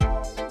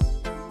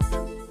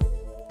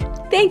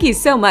Thank you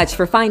so much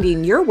for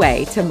finding your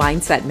way to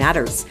Mindset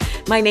Matters.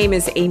 My name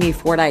is Amy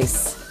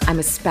Fordyce. I'm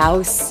a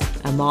spouse,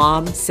 a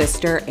mom,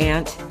 sister,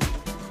 aunt,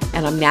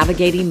 and I'm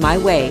navigating my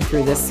way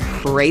through this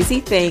crazy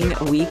thing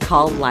we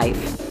call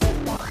life.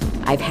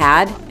 I've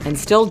had and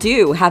still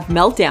do have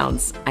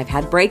meltdowns. I've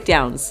had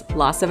breakdowns,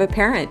 loss of a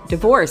parent,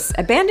 divorce,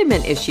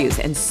 abandonment issues,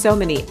 and so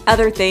many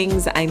other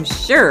things I'm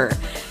sure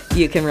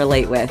you can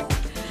relate with.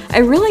 I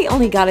really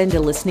only got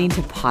into listening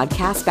to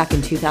podcasts back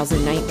in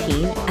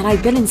 2019, and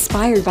I've been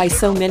inspired by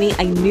so many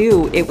I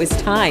knew it was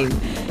time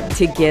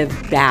to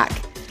give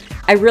back.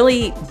 I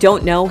really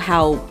don't know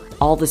how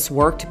all this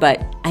worked,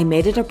 but I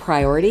made it a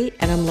priority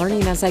and I'm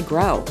learning as I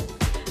grow.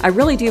 I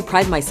really do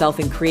pride myself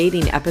in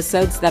creating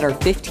episodes that are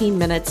 15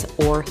 minutes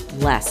or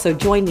less. So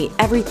join me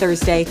every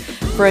Thursday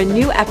for a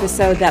new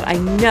episode that I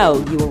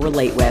know you will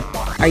relate with.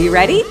 Are you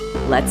ready?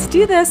 Let's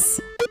do this.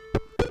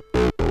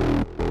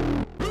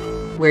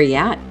 Where you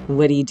at?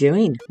 What are you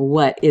doing?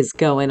 What is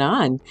going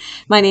on?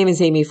 My name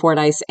is Amy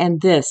Fordyce,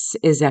 and this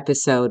is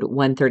episode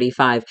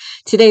 135.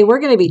 Today, we're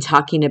going to be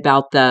talking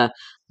about the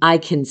I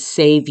can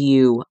save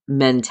you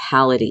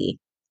mentality.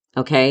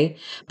 Okay?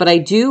 But I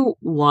do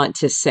want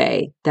to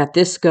say that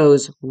this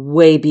goes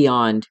way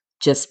beyond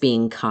just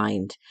being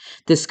kind.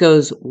 This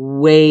goes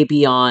way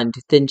beyond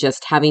than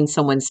just having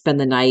someone spend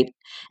the night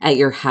at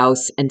your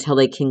house until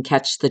they can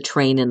catch the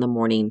train in the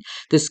morning.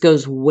 This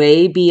goes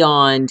way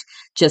beyond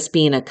just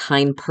being a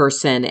kind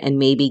person and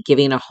maybe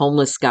giving a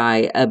homeless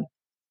guy a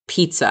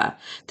pizza.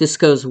 This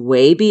goes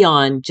way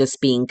beyond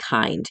just being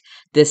kind.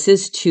 This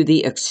is to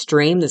the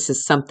extreme. This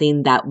is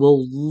something that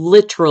will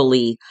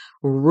literally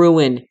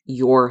ruin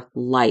your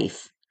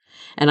life.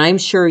 And I'm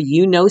sure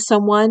you know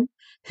someone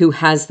who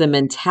has the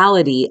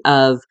mentality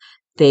of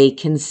they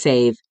can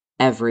save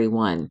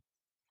everyone.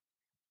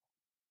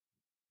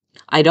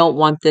 I don't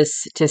want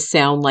this to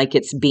sound like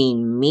it's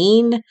being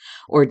mean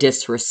or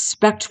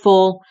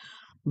disrespectful,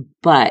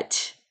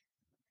 but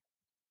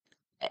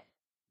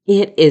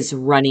it is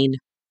running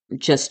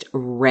just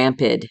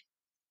rampant.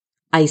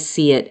 I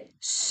see it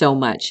so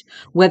much,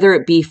 whether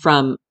it be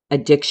from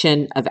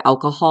addiction of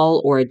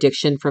alcohol or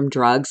addiction from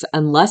drugs,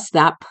 unless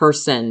that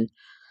person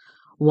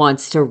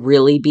wants to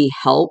really be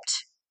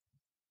helped,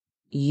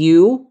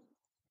 you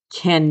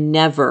can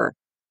never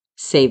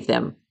save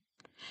them.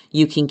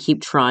 You can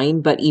keep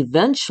trying, but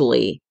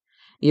eventually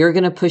you're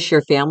going to push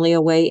your family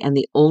away, and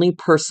the only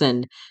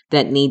person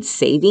that needs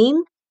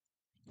saving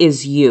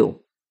is you.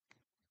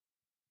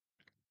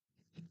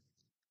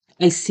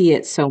 I see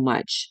it so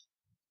much.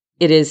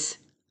 It is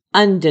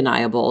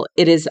undeniable.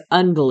 It is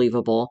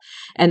unbelievable.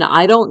 And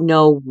I don't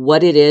know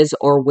what it is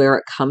or where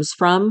it comes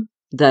from.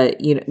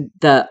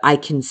 The I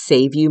can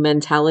save you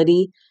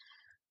mentality.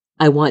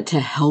 I want to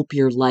help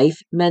your life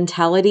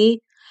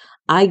mentality.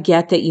 I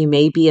get that you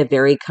may be a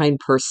very kind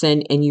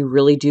person and you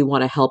really do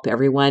want to help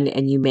everyone.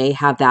 And you may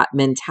have that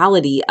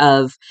mentality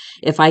of,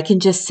 if I can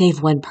just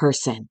save one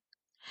person,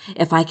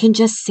 if I can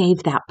just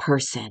save that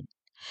person,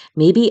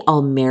 maybe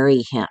I'll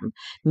marry him.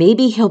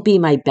 Maybe he'll be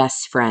my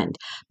best friend.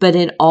 But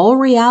in all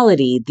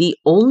reality, the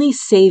only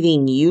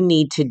saving you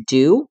need to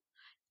do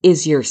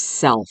is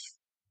yourself.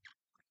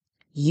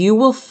 You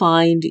will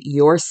find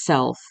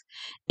yourself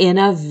in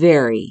a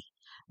very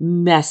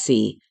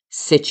messy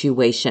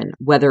situation,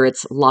 whether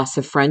it's loss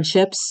of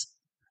friendships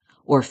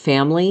or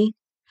family.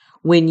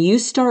 When you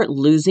start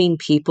losing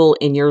people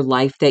in your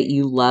life that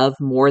you love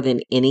more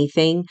than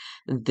anything,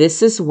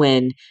 this is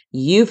when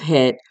you've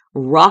hit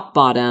rock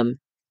bottom.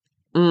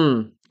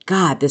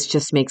 God, this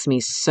just makes me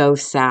so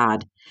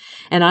sad.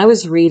 And I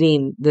was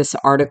reading this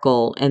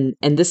article, and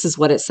this is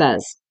what it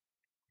says.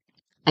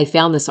 I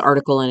found this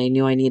article and I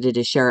knew I needed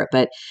to share it,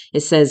 but it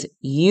says,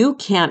 you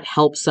can't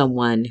help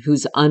someone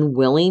who's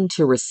unwilling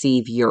to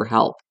receive your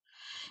help.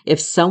 If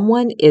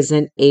someone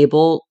isn't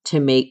able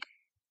to make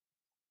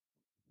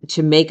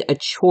a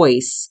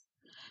choice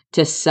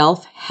to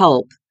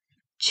self-help,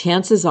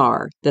 chances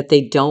are that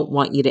they don't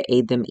want you to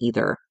aid them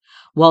either.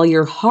 While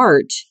your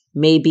heart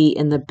may be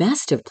in the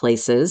best of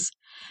places,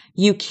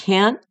 you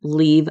can't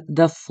leave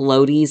the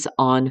floaties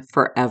on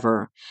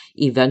forever.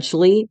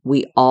 Eventually,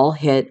 we all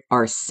hit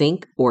our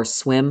sink or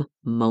swim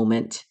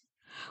moment,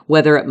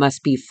 whether it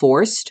must be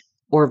forced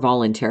or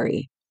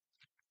voluntary.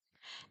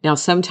 Now,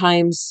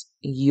 sometimes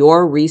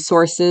your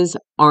resources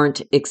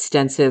aren't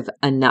extensive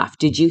enough.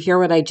 Did you hear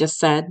what I just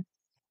said?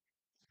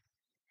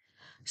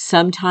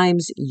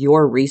 Sometimes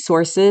your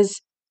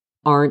resources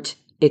aren't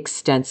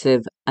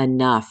extensive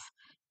enough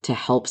to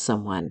help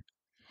someone.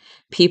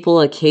 People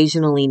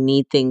occasionally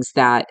need things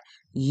that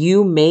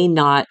you may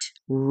not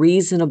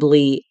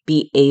reasonably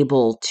be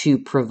able to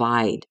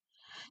provide.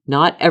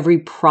 Not every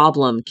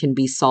problem can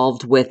be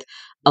solved with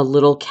a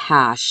little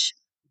cash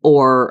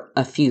or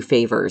a few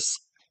favors.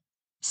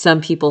 Some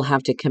people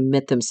have to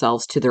commit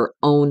themselves to their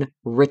own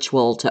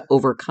ritual to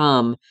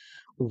overcome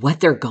what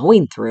they're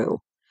going through.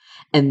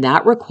 And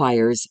that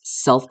requires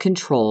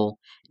self-control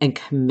and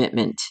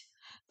commitment.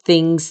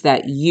 Things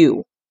that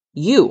you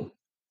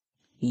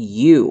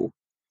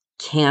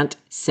can't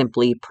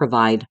simply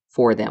provide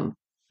for them.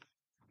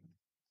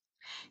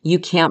 You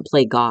can't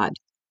play God.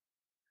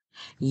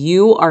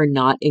 You are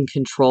not in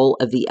control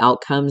of the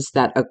outcomes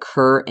that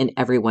occur in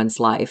everyone's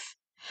life.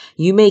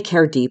 You may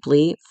care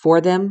deeply for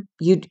them.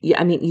 You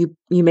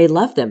may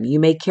love them. You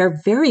may care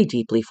very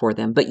deeply for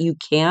them, but you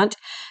can't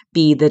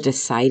be the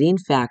deciding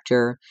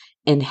factor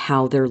in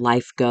how their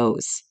life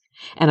goes.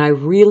 And I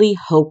really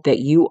hope that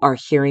you are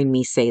hearing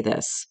me say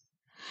this.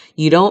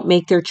 You don't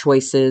make their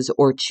choices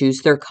or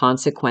choose their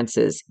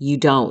consequences. You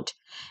don't.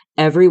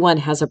 Everyone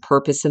has a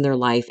purpose in their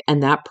life,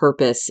 and that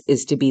purpose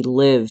is to be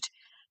lived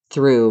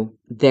through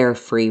their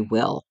free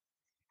will.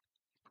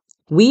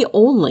 We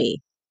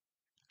only,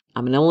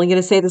 I'm only going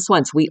to say this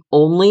once, we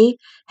only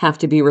have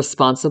to be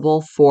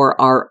responsible for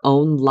our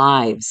own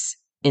lives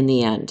in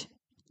the end.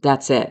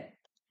 That's it.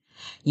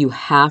 You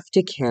have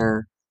to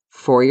care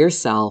for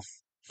yourself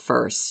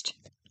first.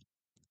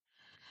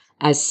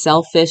 As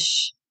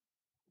selfish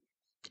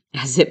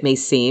as it may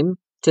seem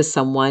to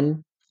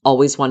someone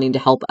always wanting to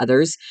help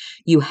others,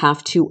 you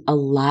have to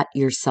allot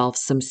yourself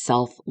some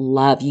self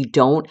love. You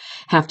don't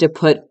have to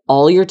put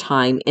all your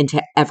time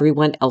into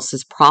everyone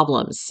else's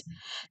problems.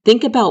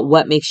 Think about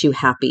what makes you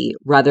happy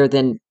rather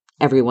than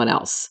everyone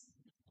else.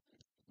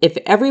 If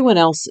everyone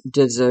else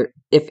deserves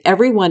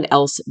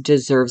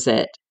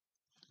it,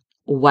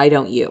 why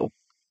don't you?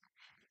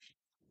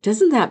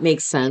 Doesn't that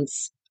make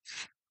sense?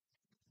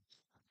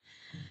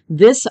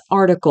 This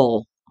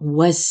article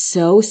was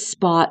so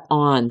spot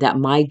on that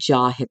my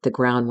jaw hit the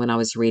ground when I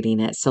was reading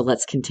it. So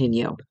let's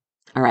continue.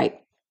 All right.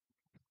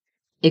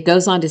 It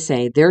goes on to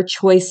say their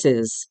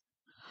choices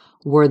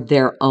were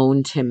their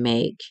own to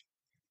make.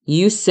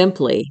 You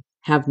simply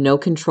have no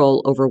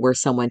control over where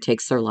someone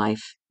takes their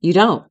life. You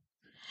don't.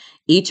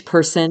 Each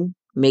person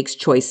makes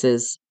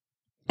choices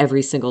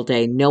every single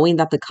day, knowing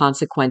that the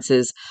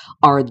consequences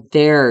are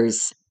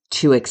theirs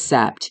to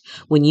accept.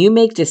 When you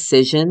make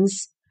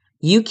decisions,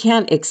 you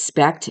can't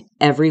expect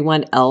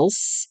everyone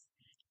else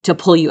to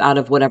pull you out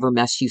of whatever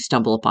mess you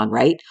stumble upon,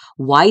 right?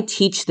 Why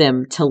teach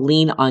them to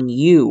lean on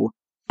you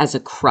as a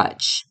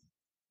crutch?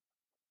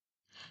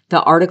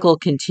 The article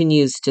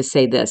continues to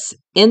say this: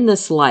 in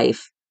this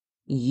life,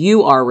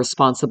 you are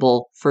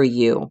responsible for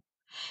you.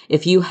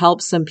 If you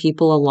help some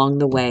people along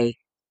the way,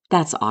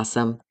 that's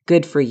awesome.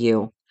 Good for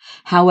you.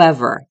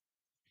 However,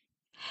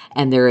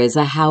 and there is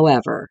a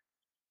however,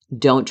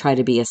 don't try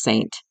to be a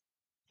saint.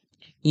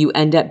 You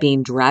end up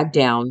being dragged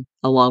down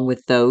along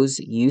with those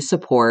you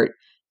support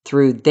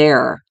through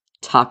their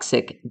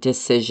toxic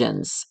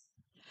decisions.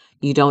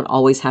 You don't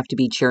always have to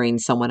be cheering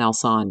someone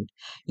else on.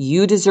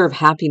 You deserve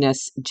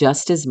happiness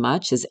just as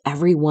much as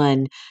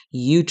everyone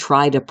you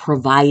try to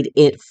provide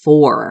it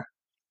for.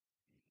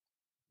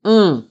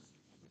 Mm.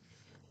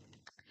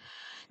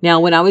 Now,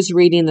 when I was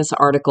reading this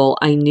article,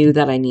 I knew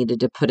that I needed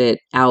to put it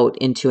out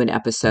into an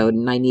episode,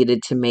 and I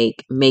needed to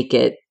make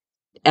it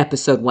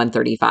episode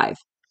 135.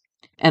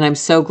 And I'm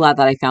so glad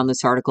that I found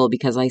this article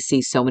because I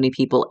see so many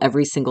people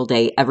every single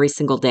day, every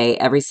single day,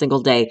 every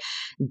single day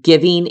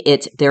giving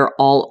it their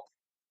all.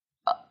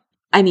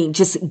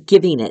 Just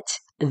giving it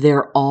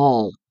their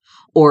all,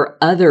 or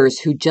others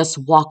who just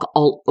walk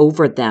all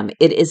over them.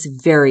 It is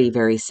very,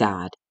 very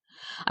sad.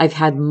 I've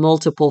had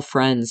multiple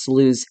friends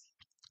lose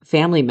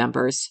family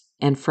members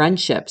and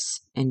friendships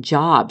and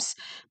jobs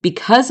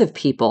because of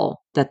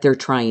people that they're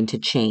trying to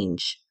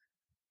change.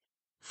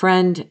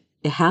 Friend,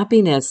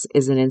 happiness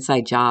is an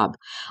inside job.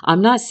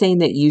 I'm not saying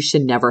that you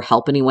should never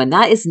help anyone.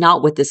 That is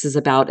not what this is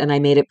about. And I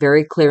made it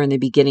very clear in the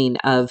beginning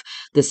of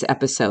this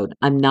episode.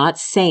 I'm not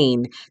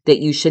saying that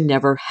you should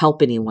never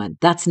help anyone.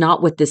 That's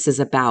not what this is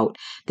about.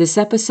 This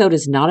episode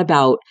is not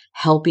about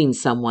helping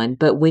someone,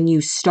 but when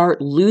you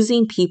start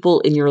losing people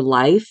in your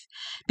life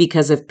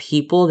because of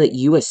people that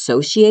you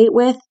associate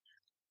with,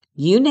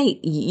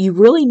 you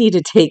really need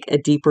to take a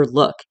deeper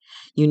look.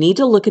 You need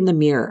to look in the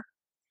mirror.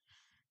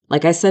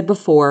 Like I said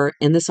before,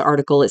 in this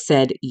article, it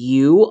said,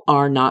 you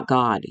are not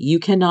God. You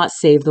cannot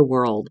save the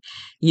world.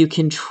 You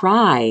can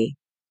try,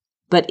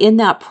 but in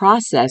that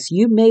process,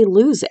 you may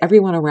lose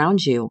everyone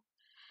around you.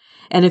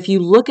 And if you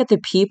look at the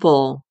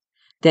people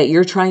that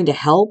you're trying to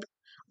help,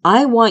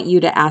 I want you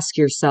to ask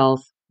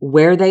yourself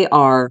where they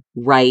are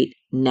right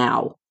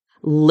now.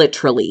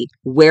 Literally,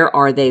 where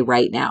are they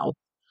right now?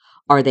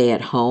 Are they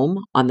at home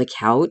on the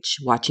couch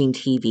watching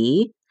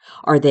TV?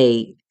 Are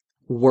they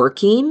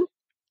working?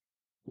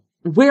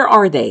 Where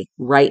are they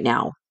right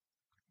now?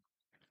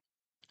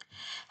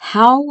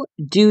 How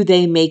do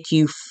they make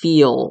you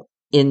feel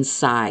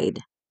inside?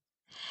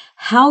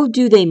 How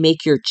do they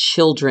make your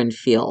children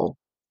feel?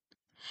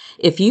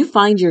 If you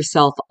find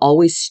yourself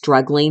always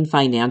struggling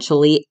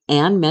financially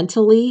and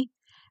mentally,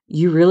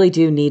 you really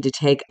do need to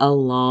take a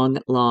long,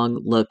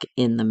 long look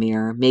in the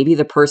mirror. Maybe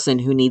the person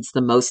who needs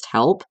the most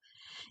help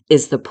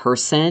is the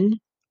person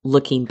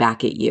looking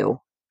back at you.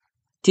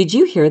 Did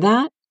you hear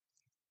that?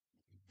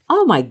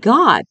 Oh my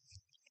God.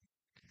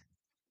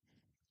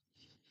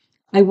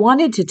 I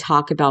wanted to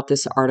talk about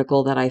this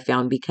article that I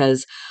found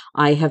because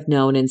I have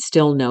known and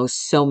still know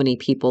so many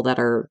people that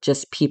are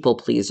just people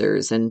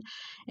pleasers, and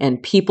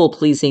people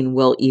pleasing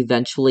will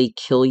eventually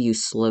kill you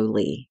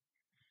slowly.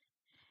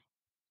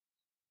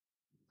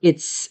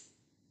 It's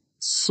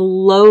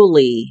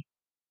slowly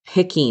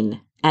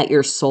picking at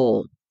your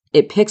soul.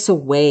 It picks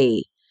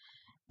away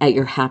at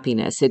your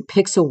happiness. It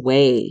picks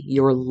away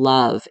your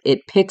love. It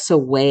picks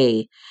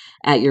away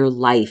at your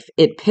life.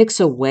 It picks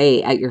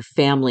away at your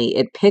family.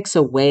 It picks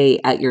away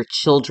at your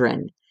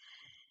children.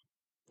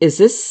 Is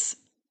this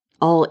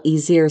all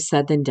easier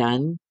said than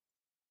done?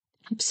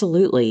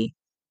 Absolutely.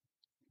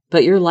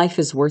 But your life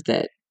is worth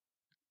it.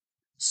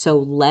 So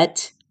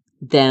let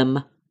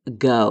them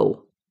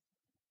go.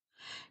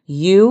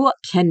 You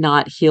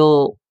cannot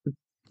heal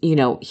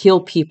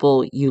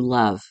people you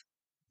love.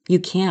 You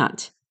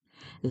can't.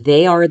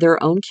 They are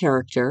their own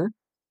character.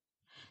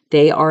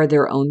 They are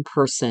their own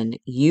person.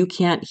 You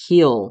can't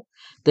heal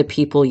the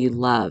people you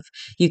love.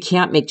 You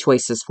can't make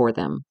choices for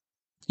them.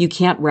 You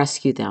can't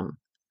rescue them.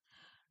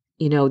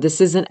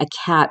 This isn't a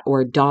cat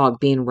or a dog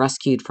being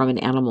rescued from an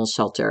animal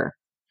shelter,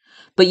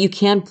 but you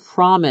can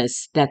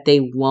promise that they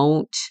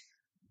won't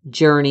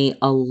journey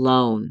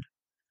alone,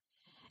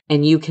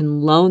 and you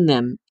can loan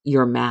them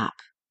your map.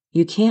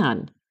 You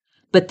can.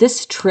 But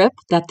this trip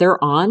that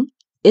they're on,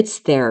 it's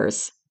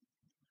theirs.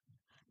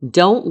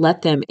 Don't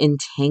let them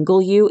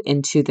entangle you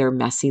into their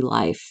messy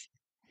life.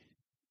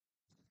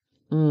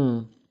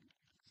 Mm.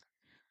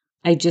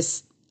 I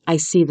just, I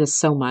see this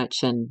so much,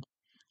 and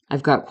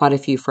I've got quite a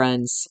few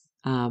friends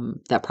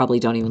that probably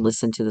don't even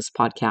listen to this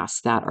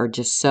podcast that are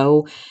just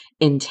so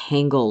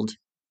entangled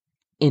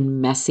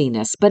in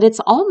messiness. But it's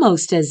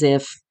almost as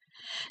if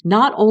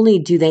not only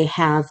do they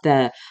have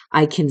the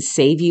I can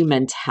save you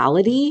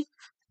mentality,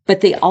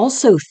 but they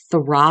also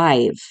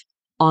thrive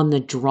on the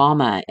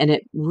drama. And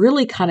it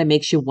really kind of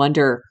makes you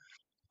wonder,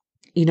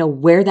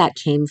 where that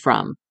came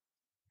from.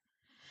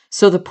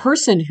 So the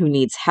person who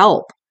needs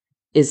help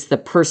is the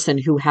person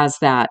who has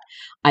that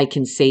I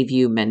can save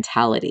you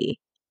mentality.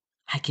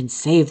 I can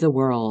save the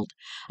world.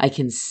 I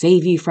can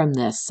save you from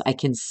this. I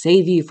can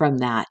save you from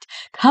that.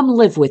 Come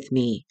live with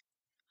me.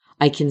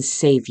 I can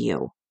save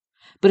you.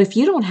 But if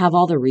you don't have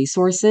all the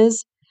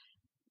resources,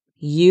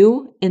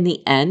 you in the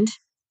end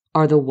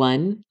are the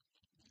one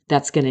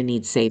that's going to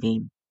need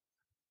saving.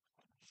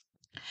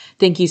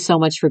 Thank you so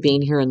much for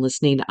being here and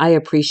listening. I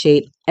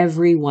appreciate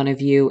every one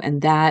of you,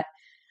 and that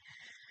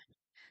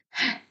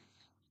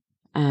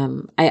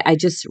I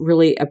just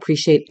really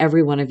appreciate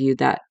every one of you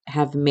that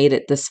have made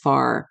it this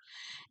far.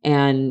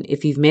 And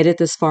if you've made it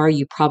this far,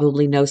 you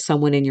probably know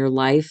someone in your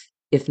life,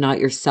 if not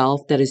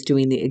yourself, that is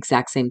doing the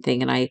exact same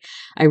thing. And I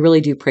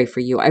really do pray for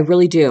you. I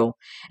really do.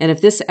 And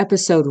if this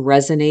episode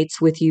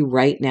resonates with you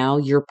right now,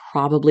 you're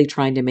probably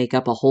trying to make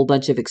up a whole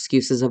bunch of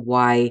excuses of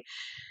why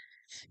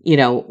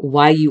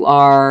you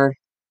are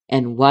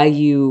and why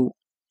you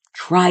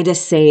try to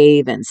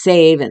save and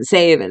save and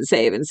save and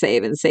save and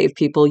save and save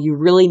people. You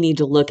really need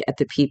to look at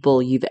the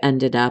people you've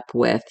ended up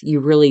with.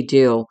 You really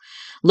do.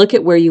 Look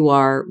at where you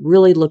are.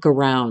 Really look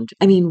around.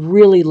 I mean,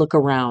 really look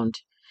around.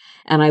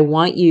 And I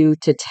want you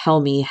to tell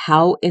me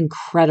how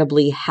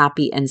incredibly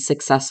happy and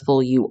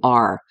successful you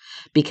are,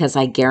 because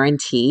I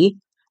guarantee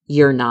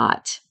you're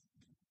not.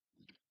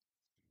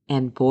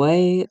 And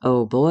boy,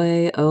 oh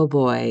boy, oh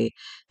boy,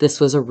 this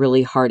was a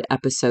really hard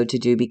episode to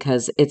do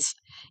because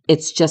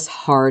it's just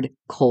hard,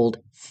 cold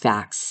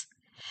facts.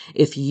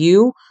 If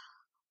you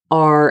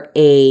are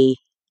a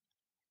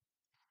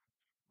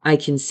I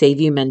can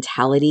save you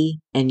mentality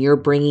and you're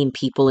bringing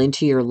people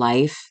into your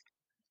life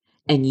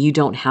and you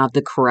don't have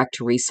the correct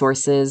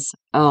resources,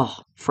 oh,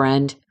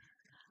 friend,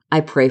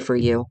 I pray for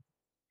you.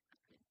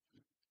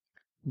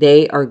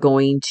 They are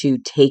going to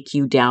take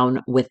you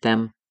down with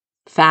them.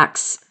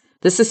 Facts.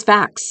 This is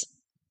facts.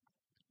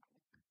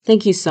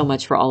 Thank you so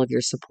much for all of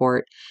your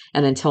support.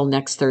 And until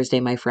next Thursday,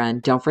 my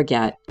friend, don't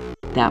forget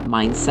that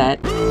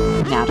mindset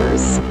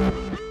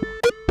matters.